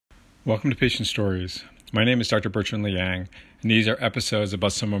Welcome to Patient Stories. My name is Dr. Bertrand Liang, and these are episodes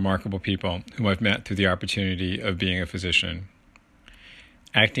about some remarkable people whom I've met through the opportunity of being a physician.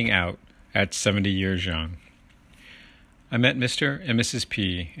 Acting out at 70 years young. I met Mr. and Mrs.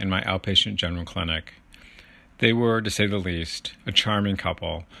 P in my outpatient general clinic. They were, to say the least, a charming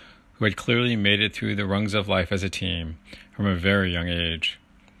couple who had clearly made it through the rungs of life as a team from a very young age.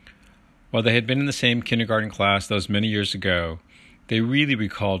 While they had been in the same kindergarten class those many years ago, they really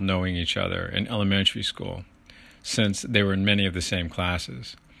recalled knowing each other in elementary school, since they were in many of the same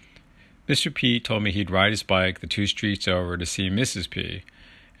classes. Mr. P told me he'd ride his bike the 2 streets over to see Mrs. P,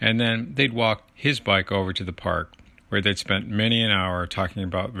 and then they'd walk his bike over to the park, where they'd spent many an hour talking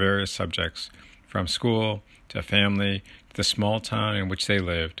about various subjects, from school to family to the small town in which they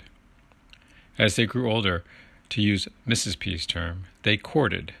lived. As they grew older, to use Mrs. P's term, they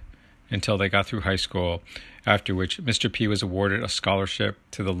courted until they got through high school, after which Mr. P was awarded a scholarship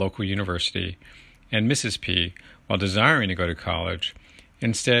to the local university, and Mrs. P, while desiring to go to college,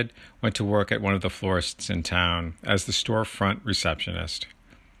 instead went to work at one of the florists in town as the storefront receptionist.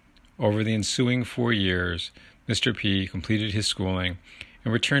 Over the ensuing 4 years, Mr. P completed his schooling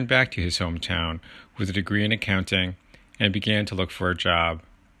and returned back to his hometown with a degree in accounting and began to look for a job.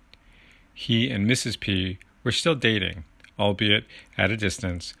 He and Mrs. P were still dating, albeit at a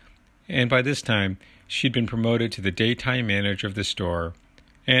distance, and by this time she'd been promoted to the daytime manager of the store,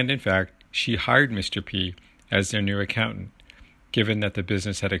 and in fact she hired Mr. P as their new accountant, given that the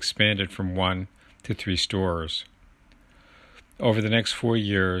business had expanded from 1 to 3 stores. Over the next 4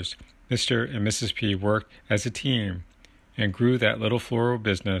 years, Mr. and Mrs. P worked as a team and grew that little floral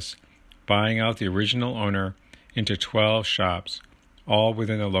business, buying out the original owner into 12 shops, all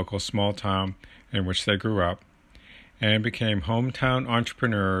within the local small town in which they grew up, and became hometown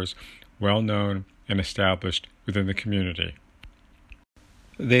entrepreneurs well known and established within the community.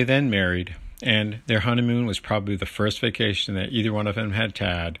 They then married, and their honeymoon was probably the first vacation that either one of them had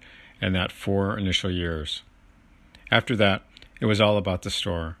had in that 4 initial years. After that, it was all about the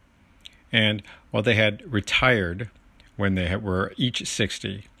store. And while they had retired when they were each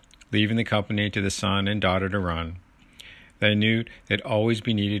 60, leaving the company to the son and daughter to run, they knew they'd always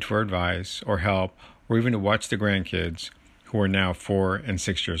be needed for advice or help or even to watch the grandkids, who were now 4 and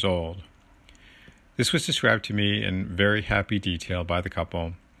 6 years old. This was described to me in very happy detail by the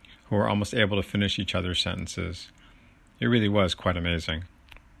couple, who were almost able to finish each other's sentences. It really was quite amazing.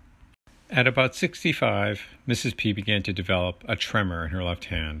 At about 65, Mrs. P began to develop a tremor in her left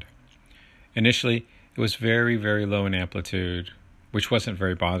hand. Initially, it was very, very low in amplitude, which wasn't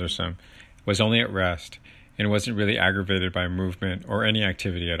very bothersome. It was only at rest, and wasn't really aggravated by movement or any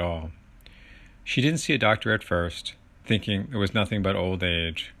activity at all. She didn't see a doctor at first, thinking it was nothing but old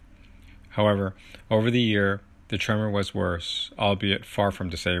age. However, over the year, the tremor was worse, albeit far from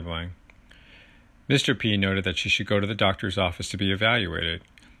disabling. Mr. P noted that she should go to the doctor's office to be evaluated,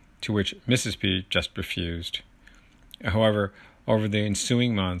 to which Mrs. P just refused. However, over the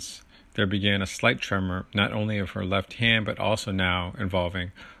ensuing months, there began a slight tremor not only of her left hand but also now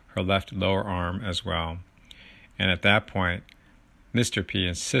involving her left lower arm as well. And at that point, Mr. P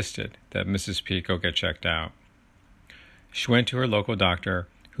insisted that Mrs. P go get checked out. She went to her local doctor,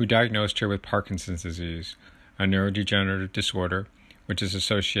 who diagnosed her with Parkinson's disease, a neurodegenerative disorder which is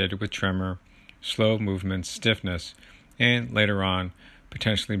associated with tremor, slow movements, stiffness, and later on,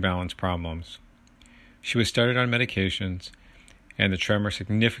 potentially balance problems. She was started on medications, and the tremor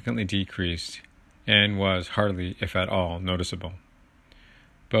significantly decreased and was hardly, if at all, noticeable.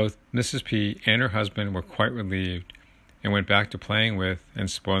 Both Mrs. P and her husband were quite relieved and went back to playing with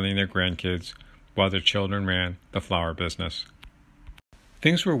and spoiling their grandkids while their children ran the flower business.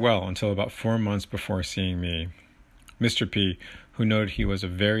 Things were well until about 4 months before seeing me. Mr. P, who noted he was a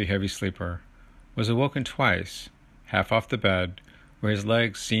very heavy sleeper, was awoken twice, half off the bed, where his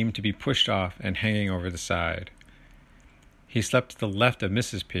legs seemed to be pushed off and hanging over the side. He slept to the left of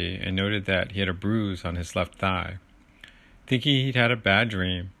Mrs. P and noted that he had a bruise on his left thigh. Thinking he'd had a bad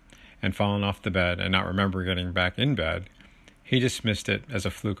dream and fallen off the bed and not remember getting back in bed, he dismissed it as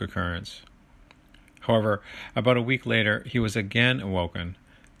a fluke occurrence. However, about a week later, he was again awoken,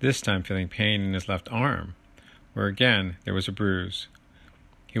 this time feeling pain in his left arm, where again there was a bruise.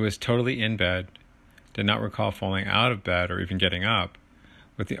 He was totally in bed, did not recall falling out of bed or even getting up,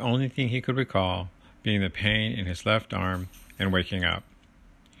 with the only thing he could recall being the pain in his left arm and waking up.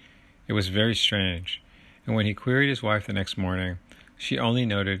 It was very strange, and when he queried his wife the next morning, she only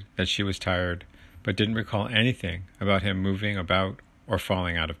noted that she was tired, but didn't recall anything about him moving about or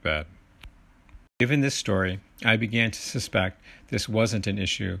falling out of bed. Given this story, I began to suspect this wasn't an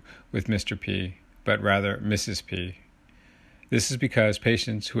issue with Mr. P, but rather Mrs. P. This is because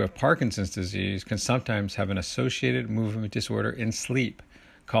patients who have Parkinson's disease can sometimes have an associated movement disorder in sleep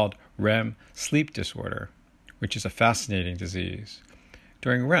called REM sleep disorder, which is a fascinating disease.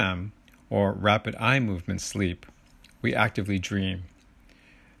 During REM, or rapid eye movement sleep, we actively dream.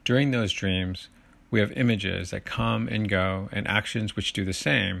 During those dreams, we have images that come and go and actions which do the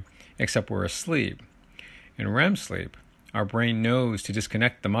same, except we're asleep. In REM sleep, our brain knows to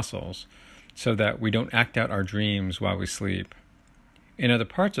disconnect the muscles so that we don't act out our dreams while we sleep. In other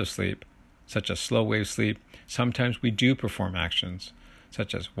parts of sleep, such as slow wave sleep, sometimes we do perform actions,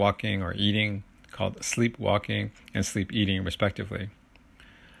 such as walking or eating, called sleepwalking and sleep eating, respectively.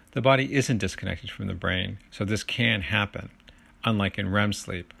 The body isn't disconnected from the brain, so this can happen, unlike in REM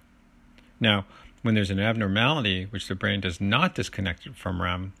sleep. Now, when there's an abnormality which the brain does not disconnect from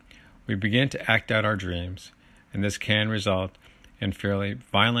REM, we begin to act out our dreams, and this can result in fairly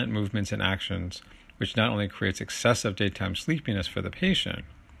violent movements and actions, which not only creates excessive daytime sleepiness for the patient,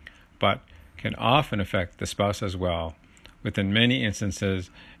 but can often affect the spouse as well, with in many instances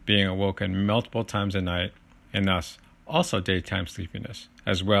being awoken multiple times a night, and thus also daytime sleepiness,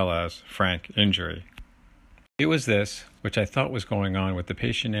 as well as frank injury. It was this which I thought was going on with the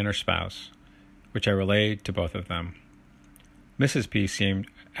patient and her spouse, which I relayed to both of them. Mrs. P seemed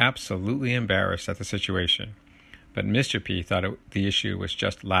absolutely embarrassed at the situation, but Mr. P thought the issue was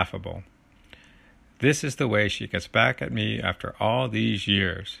just laughable. "This is the way she gets back at me after all these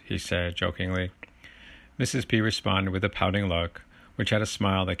years," he said jokingly. Mrs. P responded with a pouting look, which had a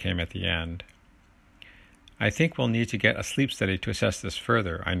smile that came at the end. "I think we'll need to get a sleep study to assess this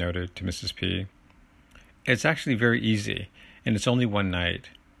further," I noted to Mrs. P. "It's actually very easy, and it's only one night.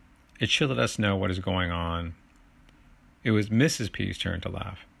 It should let us know what is going on." It was Mrs. P's turn to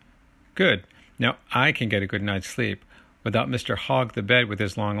laugh. "Good. Now I can get a good night's sleep without Mr. Hog the bed with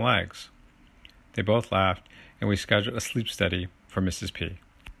his long legs." They both laughed, and we scheduled a sleep study for Mrs. P.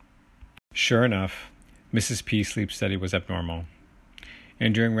 Sure enough, Mrs. P's sleep study was abnormal.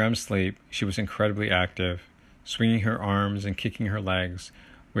 And during REM sleep, she was incredibly active, swinging her arms and kicking her legs,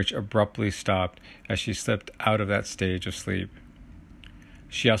 which abruptly stopped as she slipped out of that stage of sleep.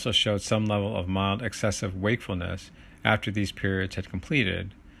 She also showed some level of mild excessive wakefulness after these periods had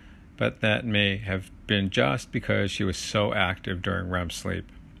completed, but that may have been just because she was so active during REM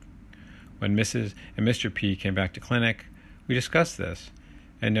sleep. When Mrs. and Mr. P came back to clinic, we discussed this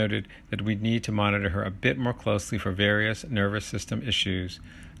and noted that we'd need to monitor her a bit more closely for various nervous system issues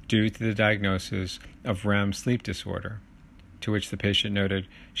due to the diagnosis of REM sleep disorder, to which the patient noted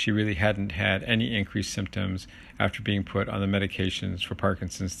she really hadn't had any increased symptoms after being put on the medications for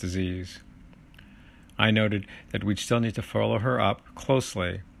Parkinson's disease. I noted that we'd still need to follow her up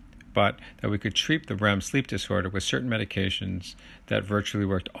closely, but that we could treat the REM sleep disorder with certain medications that virtually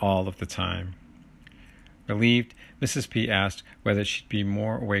worked all of the time. Relieved, Mrs. P asked whether she'd be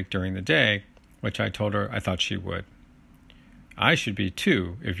more awake during the day, which I told her I thought she would. "I should be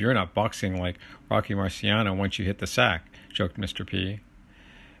too, if you're not boxing like Rocky Marciano once you hit the sack," joked Mr. P.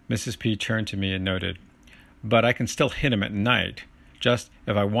 Mrs. P turned to me and noted, "But I can still hit him at night, just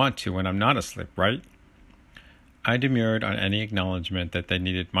if I want to when I'm not asleep, right?" I demurred on any acknowledgement that they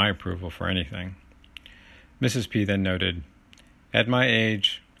needed my approval for anything. Mrs. P then noted, "At my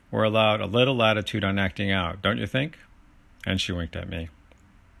age, we're allowed a little latitude on acting out, don't you think?" And she winked at me.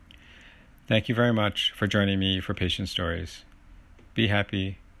 Thank you very much for joining me for Patient Stories. Be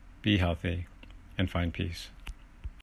happy, be healthy, and find peace.